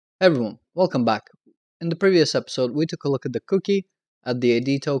Hey everyone, welcome back. In the previous episode, we took a look at the cookie, at the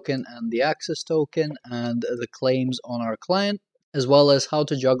ID token and the access token, and the claims on our client, as well as how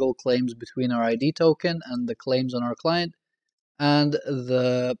to juggle claims between our ID token and the claims on our client, and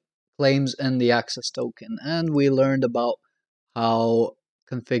the claims and the access token. And we learned about how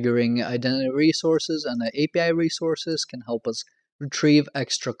configuring identity resources and the API resources can help us retrieve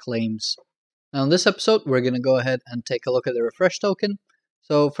extra claims. Now in this episode, we're going to go ahead and take a look at the refresh token.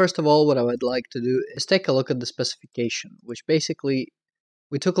 So first of all, what I would like to do is take a look at the specification, which basically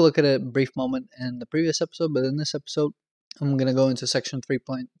we took a look at a brief moment in the previous episode, but in this episode, I'm going to go into section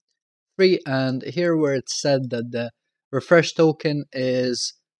 3.3, and here where it said that the refresh token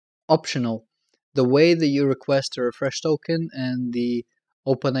is optional. The way that you request a refresh token and the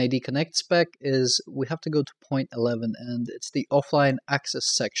OpenID Connect spec is we have to go to point 11, and it's the offline access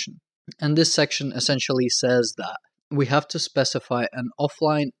section. And this section essentially says that we have to specify an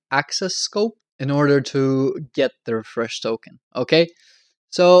offline access scope in order to get the refresh token. Okay,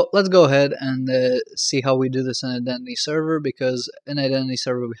 so let's go ahead and see how we do this in Identity Server, because in Identity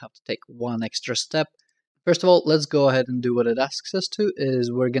Server we have to take one extra step. First of all, let's go ahead and do what it asks us to.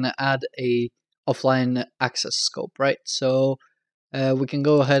 Is we're gonna add a offline access scope, right? So we can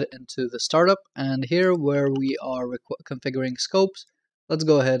go ahead into the startup, and here where we are configuring scopes, let's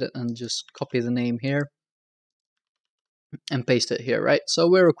go ahead and just copy the name here and paste it here, right? So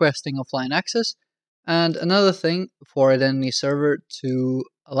we're requesting offline access. And another thing for Identity Server to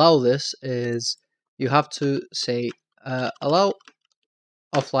allow this is you have to say allow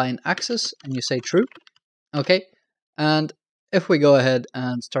offline access, and you say true. Okay, and if we go ahead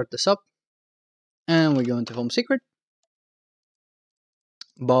and start this up, and we go into home secret,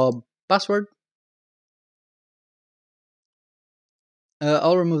 Bob password,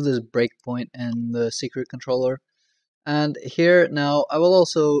 I'll remove this breakpoint in the secret controller. And here now I will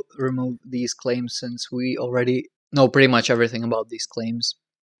also remove these claims, since we already know pretty much everything about these claims.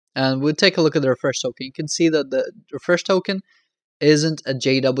 And we'll take a look at the refresh token. You can see that the refresh token isn't a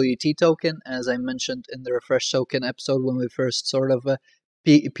JWT token, as I mentioned in the refresh token episode when we first sort of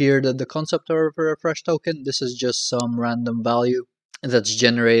appeared at the concept of a refresh token. This is just some random value that's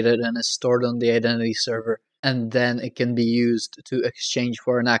generated and is stored on the identity server, and then it can be used to exchange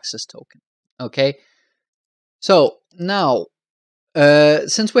for an access token. Okay, so now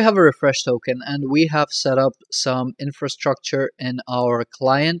since we have a refresh token and we have set up some infrastructure in our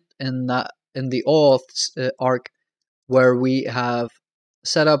client in the auth arc, where we have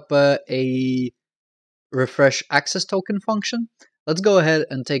set up a refresh access token function, let's go ahead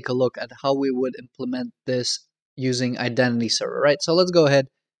and take a look at how we would implement this using Identity Server, right? So let's go ahead,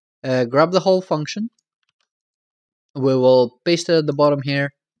 grab the whole function. We will paste it at the bottom here,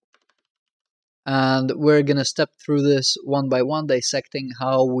 and we're going to step through this one by one, dissecting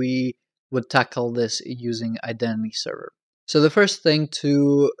how we would tackle this using Identity Server. So the first thing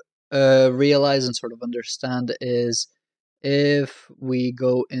to realize and sort of understand is if we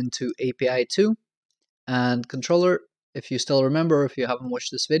go into API 2 and controller, if you still remember, if you haven't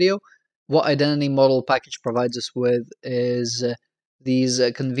watched this video, what Identity Model Package provides us with is these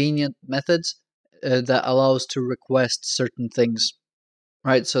convenient methods that allow us to request certain things,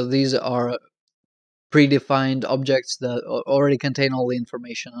 right? So these are predefined objects that already contain all the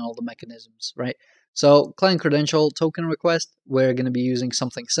information and all the mechanisms, right? So client credential token request, we're going to be using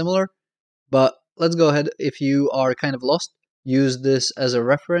something similar, but let's go ahead. If you are kind of lost, use this as a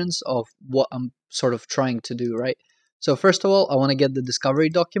reference of what I'm sort of trying to do, right? So first of all, I want to get the discovery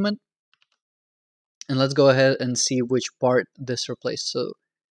document, and let's go ahead and see which part this replaced. So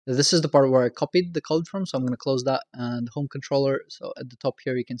this is the part where I copied the code from, so I'm going to close that, and home controller. So at the top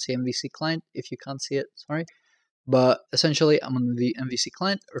here, you can see MVC client. If you can't see it, sorry. But essentially, I'm on the MVC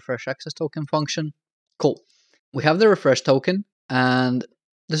client, refresh access token function. Cool. We have the refresh token, and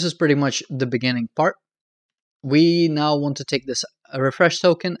this is pretty much the beginning part. We now want to take this refresh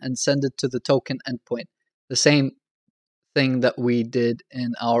token and send it to the token endpoint. The same thing that we did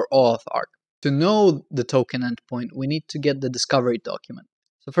in our auth arc. To know the token endpoint, we need to get the discovery document.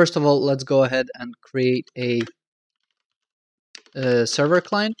 So first of all, let's go ahead and create a server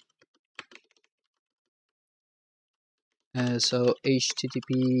client. So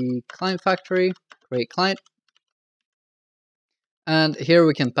HTTP client factory, create client. And here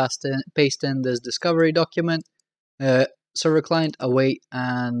we can paste in this discovery document, server client, await,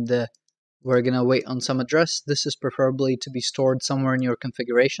 and we're going to wait on some address. This is preferably to be stored somewhere in your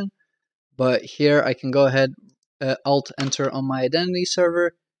configuration. But here I can go ahead, Alt enter on my identity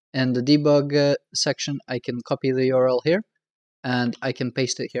server, and the debug section, I can copy the URL here, and I can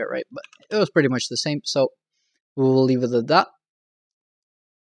paste it here, right? But it was pretty much the same, so we'll leave it at that.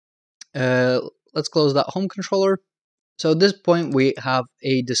 Let's close that home controller. So at this point we have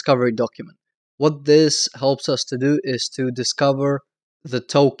a discovery document. What this helps us to do is to discover the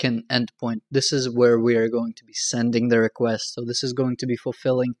token endpoint. This is where we are going to be sending the request. So this is going to be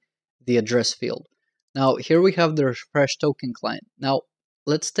fulfilling the address field. Now here we have the refresh token client. Now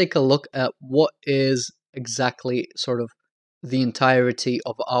let's take a look at what is exactly sort of the entirety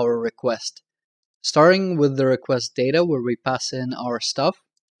of our request. Starting with the request data where we pass in our stuff,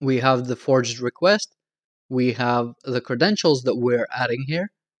 we have the forged request, we have the credentials that we're adding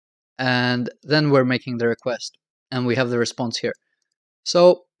here, and then we're making the request, and we have the response here.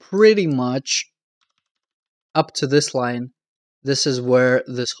 So pretty much up to this line, this is where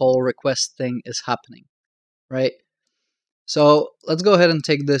this whole request thing is happening, right? So let's go ahead and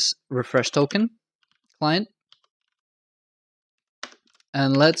take this refresh token client,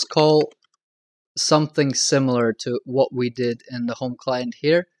 and let's call something similar to what we did in the home client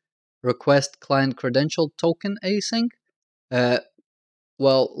here, request client credential token async.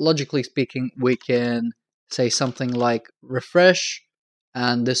 Well, logically speaking, we can say something like refresh,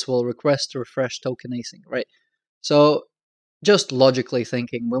 and this will request refresh token async, right? So just logically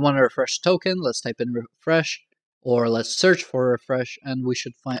thinking, we want to refresh token, let's type in refresh, or let's search for refresh, and we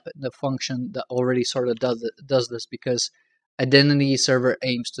should find the function that already sort of does this, because Identity Server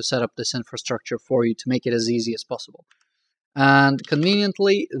aims to set up this infrastructure for you to make it as easy as possible. And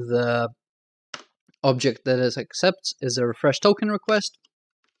conveniently, the object that it accepts is a refresh token request,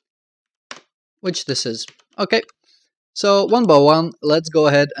 which this is. Okay, so one by one, let's go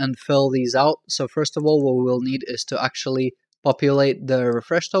ahead and fill these out. So first of all, what we'll need is to actually populate the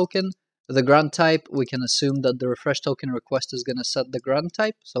refresh token. The grant type, we can assume that the refresh token request is going to set the grant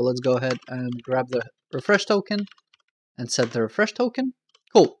type. So let's go ahead and grab the refresh token and set the refresh token.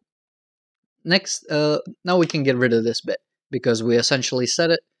 Cool. Next, now we can get rid of this bit because we essentially set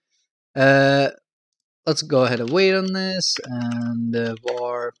it. Let's go ahead and wait on this, and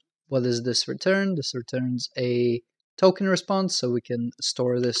var, what does this return? This returns a token response, so we can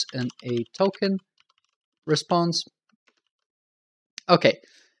store this in a token response. Okay,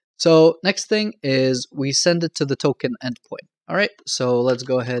 so next thing is we send it to the token endpoint. All right, so let's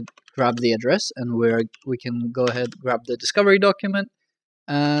go ahead, grab the address, and we can go ahead, grab the discovery document,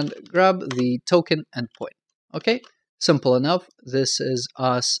 and grab the token endpoint. Okay, simple enough. This is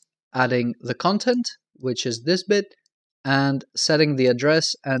us adding the content, which is this bit, and setting the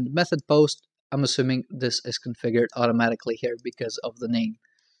address and method post. I'm assuming this is configured automatically here because of the name.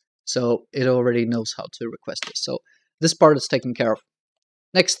 So it already knows how to request this. So this part is taken care of.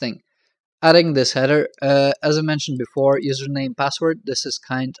 Next thing, adding this header. As I mentioned before, username, password, this is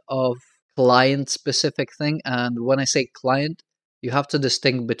kind of client-specific thing. And when I say client, you have to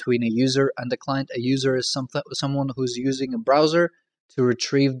distinguish between a user and a client. A user is someone who's using a browser to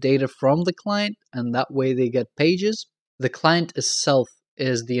retrieve data from the client, and that way they get pages. The client itself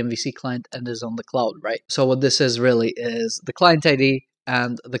is the MVC client and is on the cloud, right? So what this is really is the client ID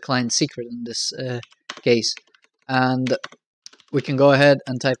and the client secret in this case. And we can go ahead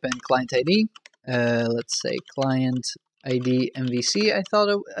and type in client ID. Let's say client ID MVC,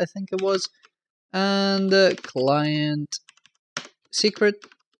 I think it was. And client secret,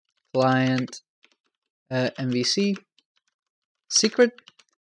 client MVC secret.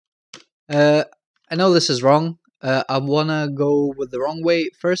 I know this is wrong. I want to go with the wrong way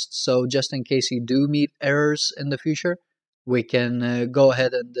first, so just in case you do meet errors in the future, we can go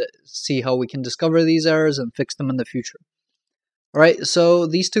ahead and see how we can discover these errors and fix them in the future. Alright, so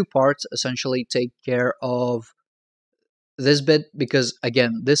these two parts essentially take care of this bit because,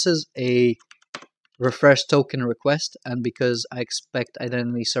 again, this is a refresh token request, and because I expect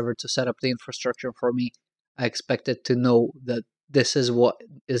Identity Server to set up the infrastructure for me, I expect it to know that this is what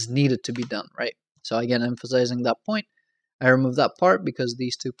is needed to be done, right? So again, emphasizing that point, I remove that part because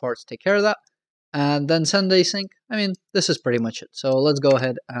these two parts take care of that. And then send async, I mean, this is pretty much it. So let's go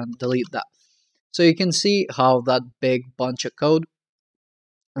ahead and delete that. So you can see how that big bunch of code,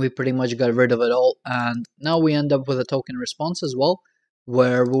 we pretty much got rid of it all. And now we end up with a token response as well,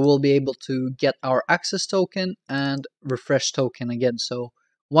 where we will be able to get our access token and refresh token again. So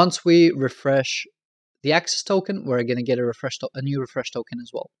once we refresh the access token, we're going to get a new refresh token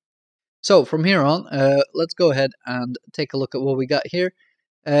as well. So from here on, let's go ahead and take a look at what we got here.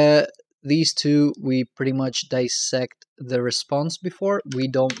 These two, we pretty much dissect the response before. We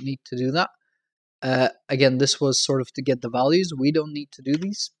don't need to do that. Again, this was sort of to get the values. We don't need to do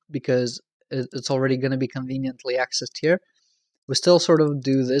these because it's already going to be conveniently accessed here. We still sort of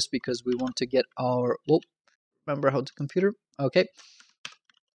do this because we want to get our, remember how to computer? Okay.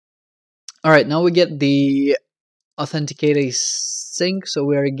 All right, now we get the authenticate a sync, so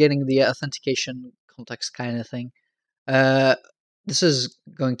we are getting the authentication context kind of thing. This is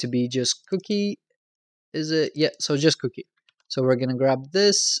going to be just cookie. Is it? Yeah, so just cookie. So we're gonna grab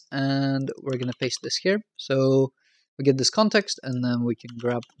this and we're gonna paste this here. So we get this context, and then we can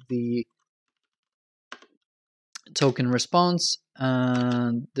grab the token response,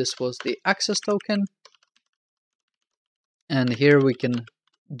 and this was the access token, and here we can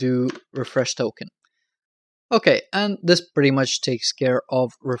do refresh token. Okay, and this pretty much takes care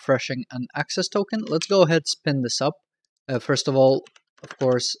of refreshing an access token. Let's go ahead, spin this up. First of all, of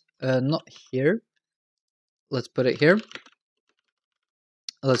course, not here. Let's put it here.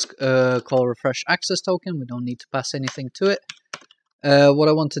 Let's call refresh access token. We don't need to pass anything to it. What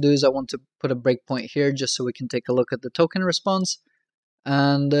I want to do is I want to put a breakpoint here just so we can take a look at the token response.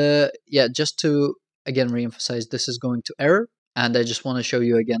 And yeah, just to again reemphasize, this is going to error. And I just want to show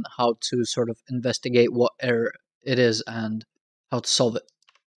you again how to sort of investigate what error it is and how to solve it.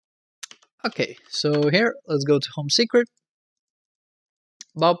 Okay, so here, let's go to home secret.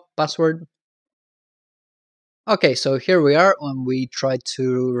 Bob, password. Okay, so here we are when we try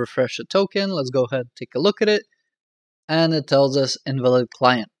to refresh a token. Let's go ahead and take a look at it. And it tells us invalid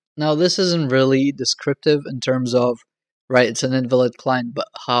client. Now, this isn't really descriptive in terms of, right, it's an invalid client, but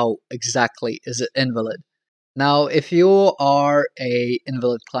how exactly is it invalid? Now, if you are a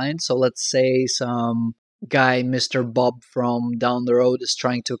invalid client, so let's say some guy, Mr. Bob from down the road, is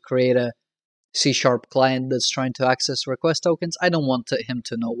trying to create a C# client that's trying to access request tokens, I don't want him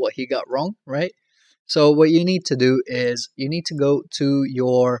to know what he got wrong, right? So what you need to do is you need to go to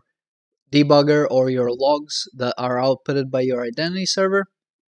your debugger or your logs that are outputted by your identity server,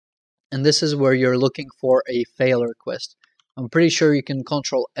 and this is where you're looking for a fail request. I'm pretty sure you can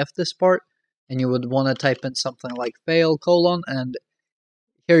Control F this part, and you would want to type in something like fail : and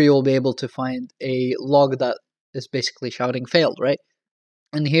here you will be able to find a log that is basically shouting failed, right?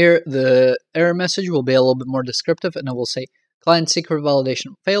 And here the error message will be a little bit more descriptive, and it will say client secret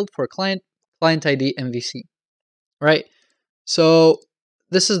validation failed for client ID MVC, right? So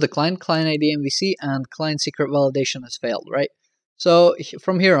this is the client ID MVC, and client secret validation has failed, right? So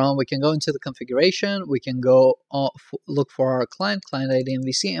from here on, we can go into the configuration, we can go look for our client ID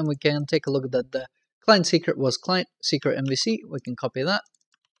MVC, and we can take a look at the client secret was client secret MVC. We can copy that,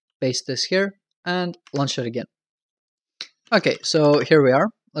 paste this here, and launch it again. Okay, so here we are.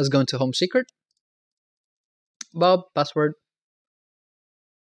 Let's go into home secret. Bob, password.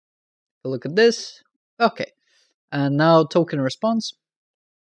 Look at this. Okay, and now token response.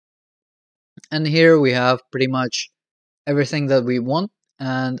 And here we have pretty much everything that we want,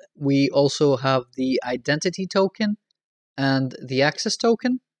 and we also have the identity token and the access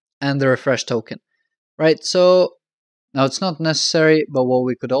token and the refresh token, right? So now it's not necessary, but what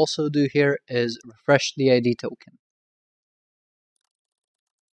we could also do here is refresh the ID token.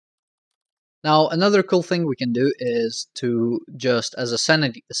 Now another cool thing we can do is to just as a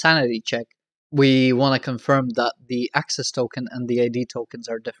sanity check, we want to confirm that the access token and the ID tokens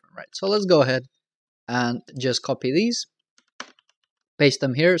are different, right? So let's go ahead and just copy these, paste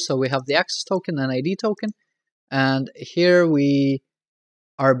them here. So we have the access token and ID token, and here we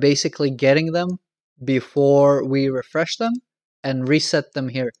are basically getting them before we refresh them and reset them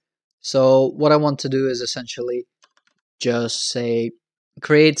here. So what I want to do is essentially just say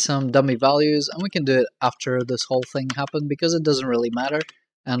create some dummy values, and we can do it after this whole thing happened because it doesn't really matter,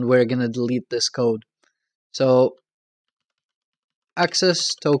 and we're gonna delete this code. So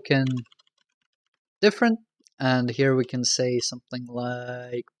access token different, and here we can say something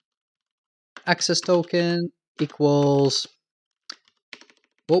like access token equals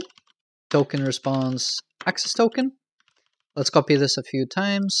token response access token. Let's copy this a few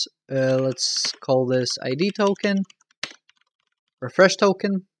times. Let's call this ID token, refresh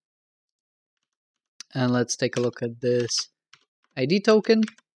token, and let's take a look at this ID token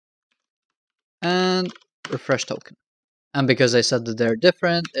and refresh token. And because I said that they're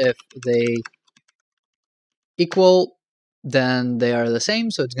different, if they equal, then they are the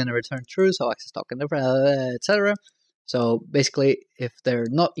same, so it's going to return true. So access token different, etc. So basically, if they're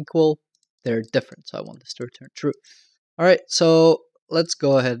not equal, they're different. So I want this to return true. All right, so let's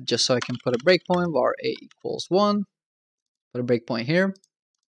go ahead just so I can put a breakpoint var a equals 1. Put a breakpoint here.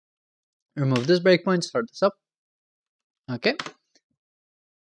 Remove this breakpoint, start this up. Okay.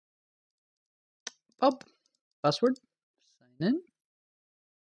 Pop, password, sign in.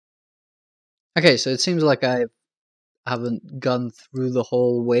 Okay, so it seems like I haven't gone through the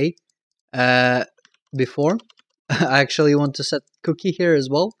whole way before. I actually want to set cookie here as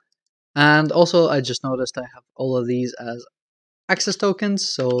well. And also, I just noticed I have all of these as access tokens.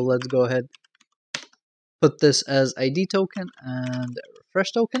 So let's go ahead, put this as ID token and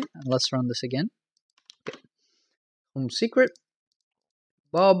refresh token, and let's run this again. Okay. Home secret,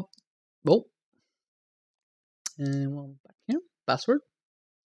 Bob, oh, and one back here, password.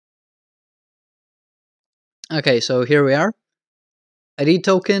 Okay, so here we are. ID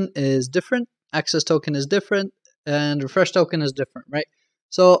token is different, access token is different, and refresh token is different, right?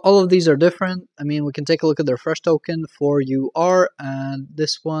 So all of these are different. I mean, we can take a look at the refresh token for UR, and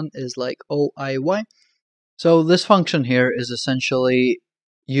this one is like OIY. So this function here is essentially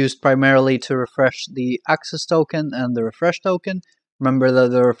used primarily to refresh the access token and the refresh token. Remember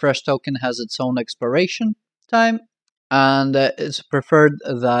that the refresh token has its own expiration time, and it's preferred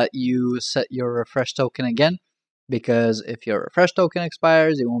that you set your refresh token again, because if your refresh token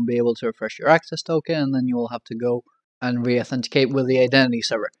expires, you won't be able to refresh your access token, and then you will have to go and re-authenticate with the identity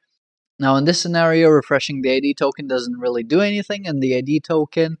server. Now in this scenario, refreshing the ID token doesn't really do anything, and the ID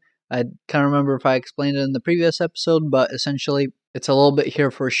token, I can't remember if I explained it in the previous episode, but essentially it's a little bit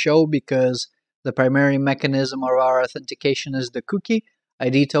here for show because the primary mechanism of our authentication is the cookie.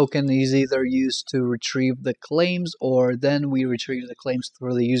 ID token is either used to retrieve the claims, or then we retrieve the claims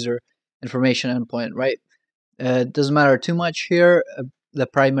through the user information endpoint, right? It doesn't matter too much here. The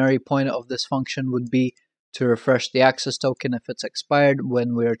primary point of this function would be to refresh the access token if it's expired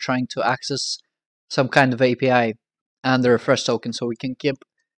when we're trying to access some kind of API, and the refresh token so we can keep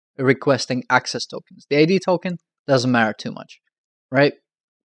requesting access tokens. The ID token doesn't matter too much, right?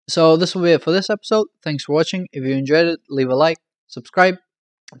 So this will be it for this episode. Thanks for watching. If you enjoyed it, leave a like, subscribe.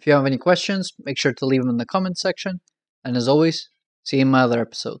 If you have any questions, make sure to leave them in the comment section. And as always, see you in my other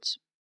episodes.